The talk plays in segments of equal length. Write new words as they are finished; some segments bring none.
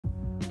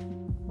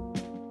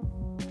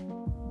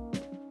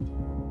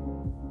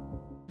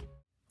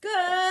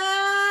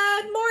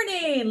Good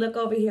morning. Look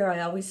over here.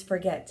 I always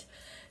forget.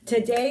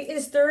 Today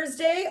is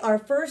Thursday, our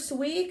first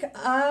week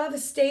of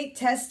state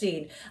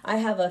testing. I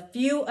have a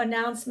few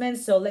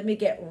announcements, so let me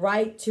get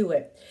right to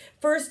it.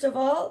 First of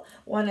all,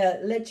 want to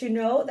let you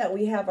know that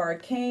we have our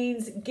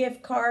Cane's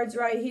gift cards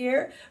right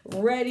here,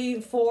 ready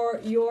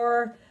for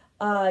your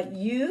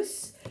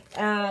use.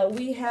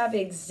 We have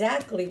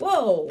exactly,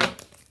 whoa,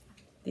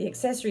 the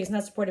accessory is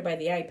not supported by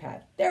the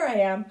iPad. There I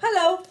am.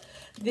 Hello.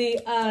 We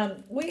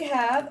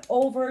have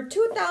over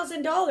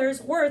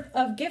 $2,000 worth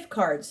of gift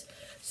cards.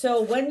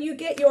 So when you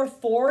get your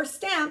 4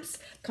 stamps,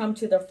 come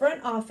to the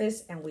front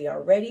office and we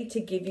are ready to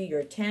give you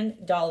your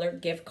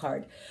 $10 gift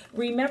card.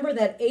 Remember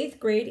that 8th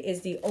grade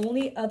is the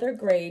only other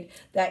grade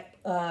that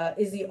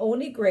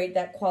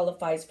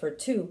qualifies for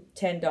 2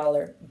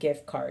 $10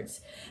 gift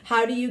cards.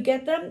 How do you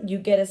get them? You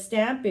get a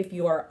stamp if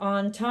you are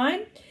on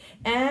time,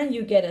 and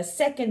you get a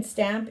second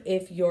stamp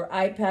if your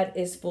iPad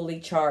is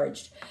fully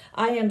charged.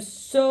 I am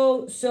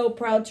so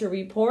proud to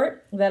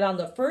report that on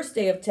the first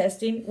day of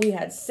testing, we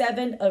had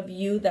 7 of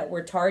you that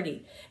were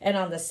tardy. And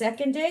on the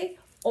second day,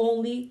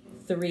 only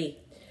 3.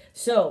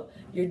 So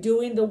you're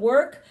doing the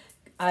work.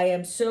 I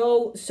am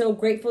so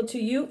grateful to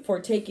you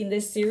for taking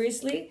this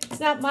seriously. It's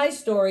not my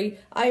story.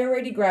 I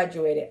already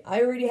graduated.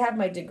 I already have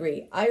my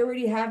degree. I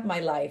already have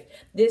my life.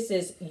 This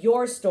is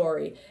your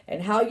story.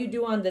 And how you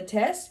do on the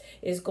test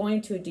is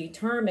going to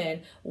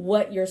determine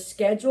what your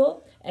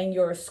schedule and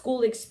your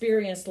school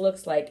experience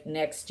looks like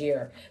next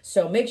year.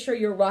 So make sure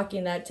you're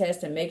rocking that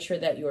test and make sure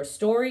that your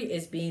story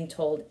is being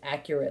told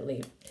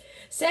accurately.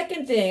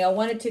 Second thing, I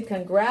wanted to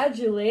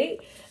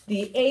congratulate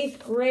the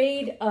 8th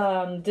grade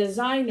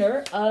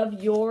designer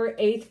of your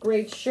 8th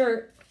grade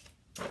shirt.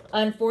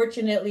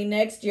 Unfortunately,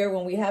 next year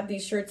when we have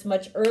these shirts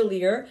much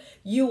earlier,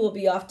 you will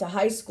be off to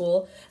high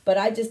school. But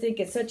I just think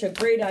it's such a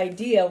great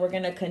idea. We're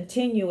going to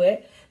continue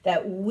it,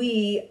 that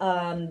we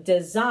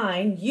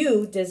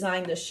you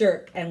design the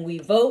shirt and we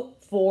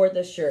vote for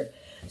the shirt.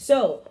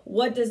 So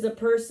what does the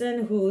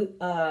person who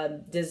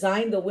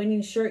designed the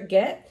winning shirt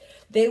get?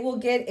 They will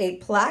get a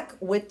plaque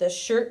with the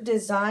shirt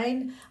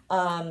design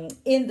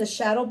in the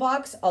shadow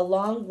box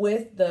along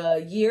with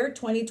the year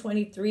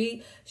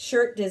 2023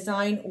 shirt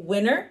design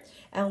winner.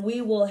 And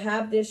we will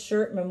have this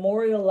shirt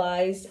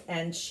memorialized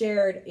and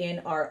shared in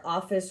our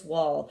office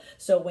wall.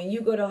 So when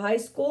you go to high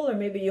school, or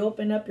maybe you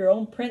open up your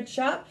own print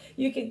shop,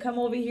 you can come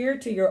over here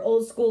to your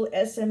old school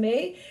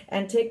SMA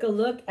and take a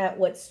look at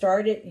what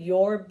started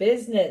your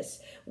business.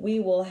 We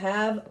will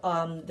have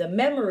the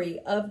memory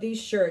of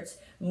these shirts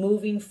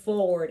moving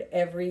forward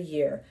every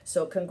year.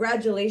 So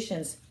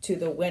congratulations to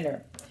the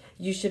winner.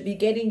 You should be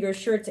getting your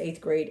shirts,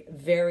 8th grade,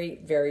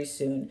 very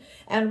soon.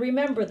 And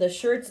remember, the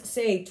shirts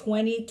say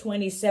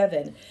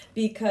 2027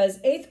 because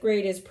 8th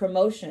grade is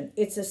promotion.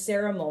 It's a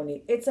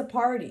ceremony. It's a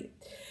party.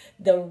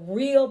 The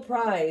real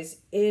prize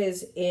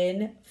is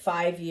in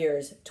 5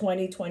 years,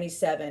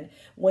 2027,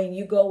 when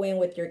you go in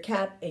with your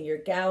cap and your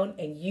gown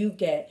and you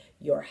get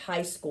your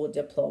high school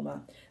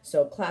diploma.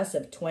 So class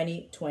of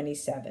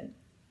 2027.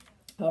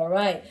 All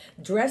right,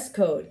 dress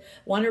code.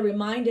 Want to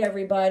remind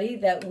everybody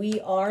that we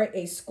are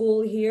a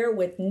school here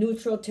with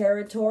neutral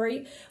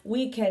territory.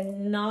 We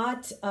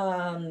cannot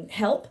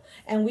help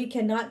and we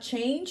cannot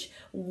change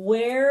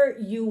where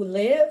you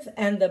live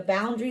and the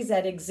boundaries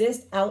that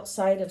exist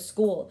outside of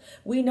school.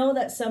 We know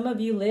that some of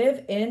you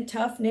live in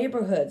tough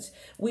neighborhoods.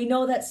 We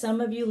know that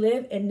some of you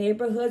live in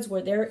neighborhoods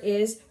where there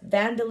is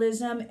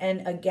vandalism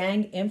and a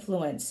gang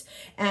influence.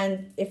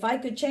 And if I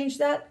could change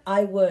that,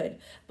 I would.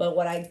 But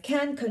what I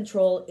can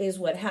control is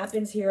what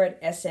happens here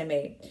at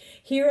SMA.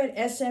 Here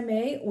at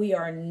SMA, we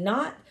are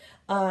not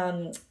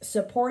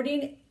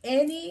supporting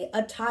any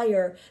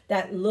attire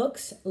that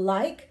looks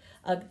like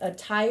a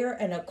attire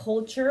and a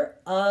culture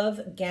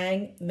of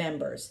gang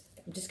members.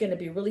 I'm just going to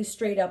be really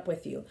straight up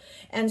with you.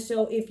 And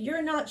so if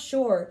you're not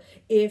sure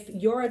if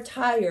your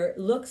attire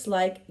looks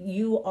like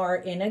you are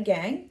in a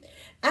gang,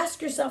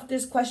 ask yourself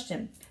this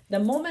question. The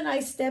moment I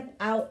step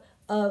out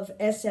of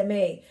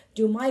SMA,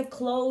 do my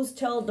clothes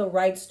tell the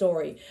right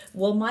story?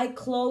 Will my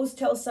clothes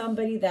tell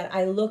somebody that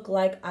I look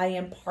like I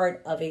am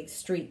part of a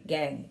street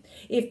gang?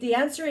 If the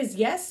answer is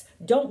yes,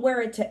 don't wear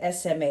it to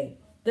SMA.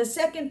 The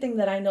second thing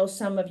that I know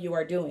some of you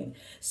are doing,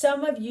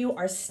 some of you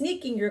are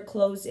sneaking your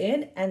clothes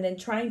in and then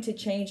trying to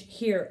change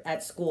here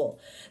at school.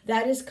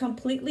 That is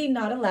completely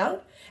not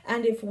allowed.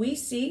 And if we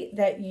see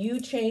that you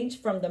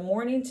change from the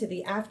morning to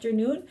the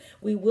afternoon,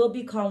 we will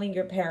be calling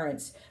your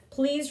parents.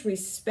 Please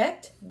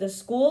respect the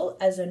school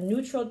as a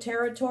neutral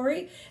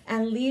territory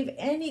and leave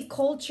any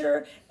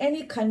culture,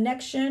 any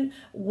connection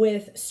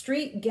with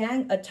street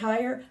gang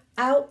attire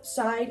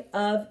outside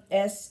of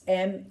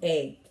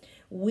SMA.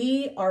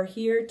 We are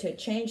here to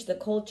change the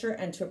culture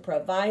and to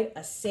provide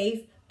a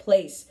safe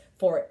place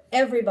for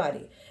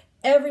everybody.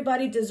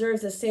 Everybody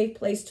deserves a safe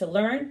place to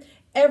learn.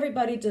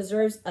 Everybody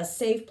deserves a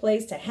safe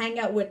place to hang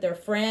out with their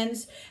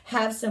friends,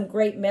 have some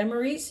great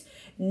memories.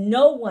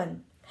 No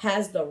one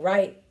has the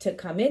right to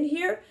come in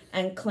here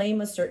and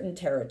claim a certain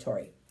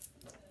territory.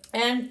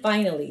 And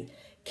finally,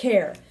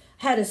 care.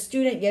 Had a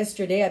student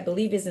yesterday, I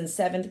believe he's in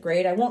 7th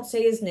grade. I won't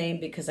say his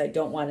name because I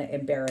don't want to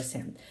embarrass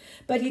him.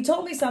 But he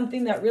told me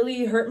something that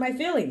really hurt my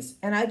feelings,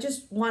 and I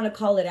just want to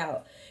call it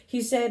out.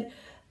 He said,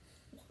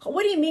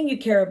 "What do you mean you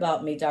care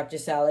about me, Dr.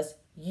 Salas?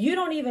 You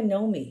don't even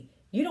know me.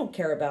 You don't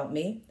care about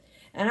me."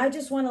 And I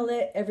just want to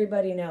let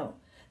everybody know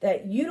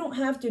that you don't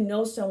have to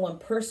know someone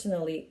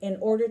personally in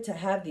order to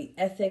have the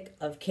ethic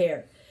of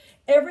care.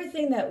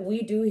 Everything that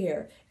we do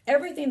here,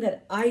 everything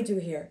that I do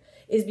here,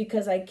 is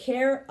because I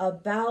care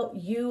about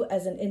you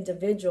as an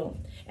individual.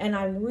 And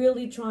I'm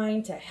really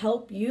trying to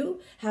help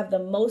you have the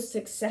most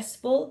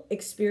successful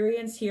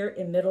experience here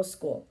in middle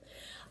school.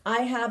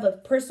 I have a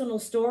personal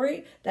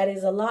story that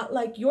is a lot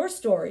like your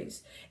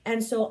stories.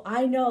 And so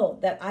I know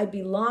that I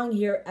belong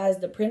here as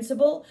the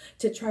principal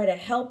to try to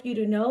help you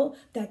to know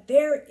that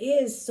there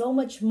is so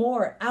much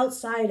more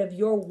outside of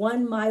your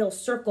 1 mile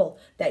circle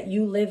that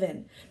you live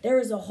in. There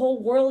is a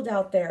whole world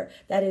out there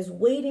that is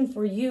waiting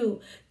for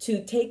you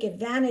to take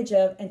advantage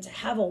of and to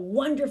have a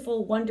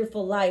wonderful,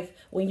 wonderful life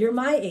when you're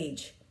my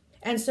age.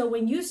 And so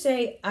when you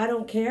say, I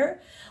don't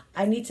care,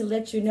 I need to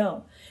let you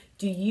know.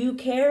 Do you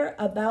care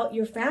about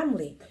your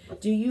family?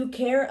 Do you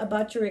care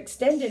about your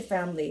extended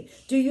family?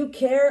 Do you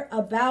care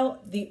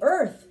about the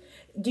earth?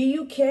 Do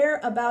you care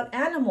about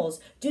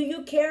animals? Do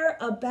you care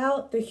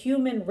about the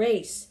human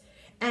race?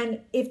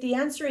 And if the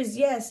answer is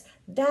yes,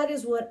 that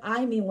is what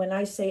I mean when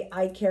I say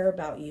I care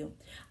about you.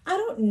 I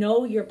don't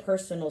know your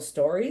personal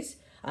stories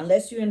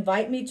unless you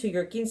invite me to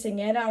your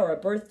quinceañera or a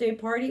birthday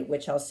party,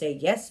 which I'll say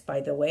yes, by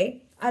the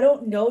way. I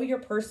don't know your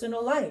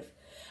personal life,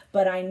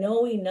 but I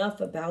know enough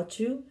about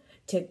you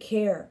to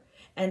care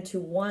and to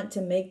want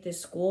to make this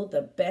school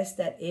the best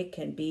that it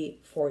can be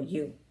for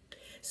you.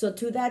 So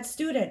to that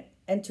student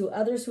and to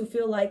others who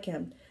feel like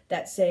him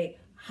that say,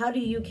 how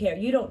do you care?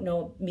 You don't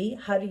know me.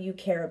 How do you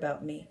care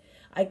about me?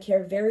 I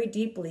care very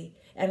deeply,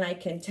 and I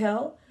can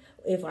tell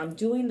if I'm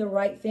doing the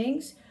right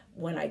things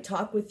when I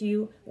talk with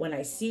you, when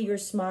I see your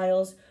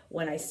smiles,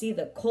 when I see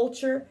the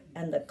culture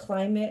and the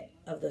climate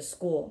of the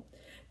school.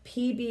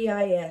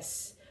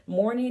 PBIS,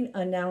 morning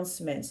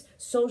announcements,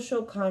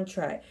 social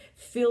contract,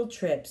 field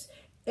trips,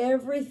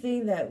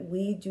 everything that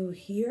we do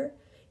here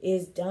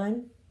is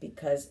done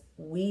because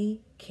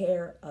we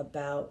care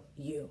about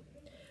you.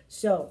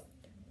 So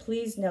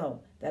please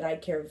know that I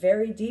care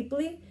very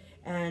deeply,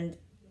 and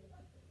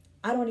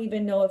I don't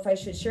even know if I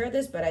should share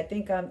this, but I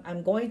think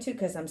I'm going to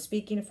because I'm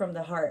speaking from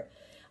the heart.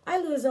 I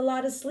lose a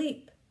lot of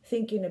sleep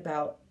thinking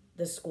about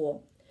the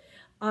school.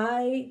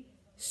 I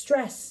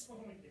stress.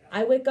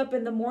 I wake up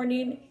in the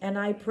morning and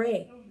I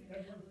pray.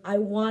 I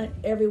want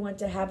everyone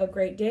to have a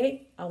great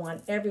day. I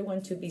want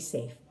everyone to be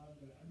safe.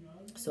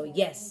 So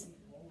yes,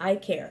 I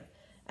care.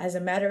 As a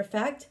matter of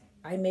fact,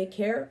 I may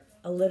care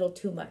a little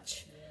too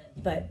much,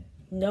 but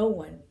no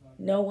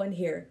one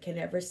here can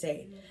ever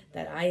say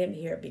that I am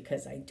here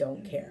because I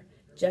don't care.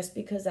 Just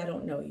because I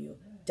don't know you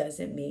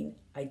doesn't mean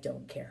I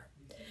don't care.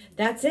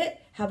 That's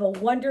it. Have a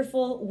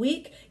wonderful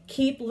week.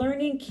 Keep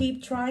learning,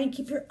 keep trying,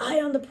 keep your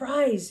eye on the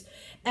prize.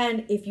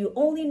 And if you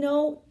only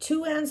know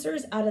 2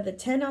 answers out of the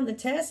 10 on the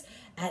test,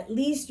 at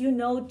least you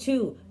know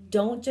 2.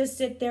 Don't just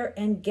sit there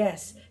and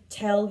guess.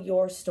 Tell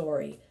your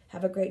story.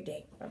 Have a great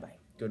day. Bye-bye.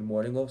 Good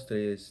morning, Wolves.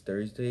 Today is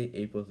Thursday,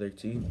 April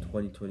 13,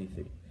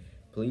 2023.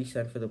 Please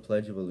stand for the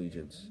Pledge of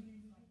Allegiance.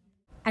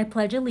 I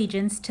pledge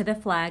allegiance to the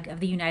flag of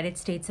the United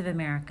States of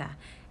America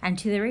and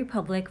to the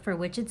republic for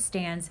which it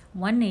stands,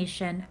 one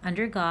nation,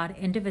 under God,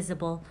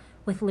 indivisible,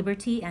 with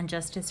liberty and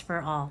justice for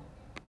all.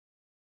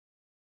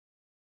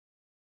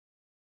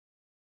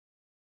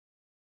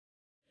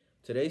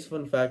 Today's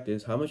fun fact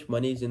is, how much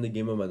money is in the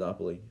game of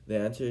Monopoly? The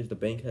answer is the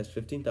bank has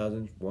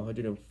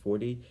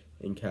 $15,140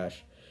 in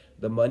cash.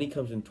 The money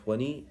comes in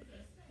 20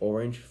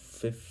 orange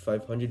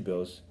 500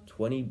 bills,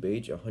 20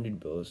 beige 100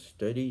 bills,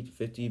 30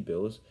 50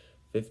 bills,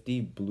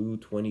 50 blue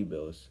 20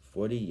 bills,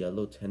 40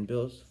 yellow 10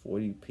 bills,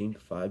 40 pink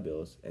 5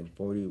 bills, and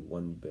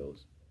 41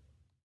 bills.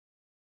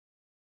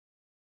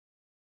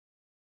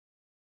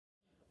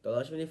 The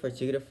lunch menu for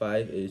Ticket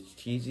 5 is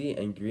cheesy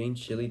and green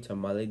chili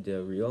tamale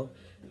de Rio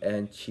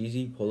and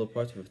cheesy polo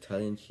parts with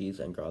Italian cheese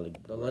and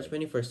garlic. The lunch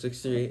menu for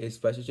 6-8 is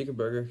spicy chicken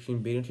burger, cream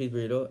bacon cheese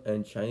burrito,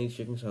 and Chinese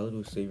chicken salad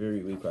with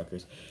savory wheat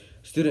crackers.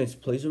 Students,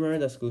 please remember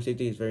that school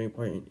safety is very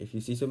important. If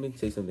you see something,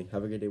 say something.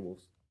 Have a good day,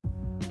 Wolves.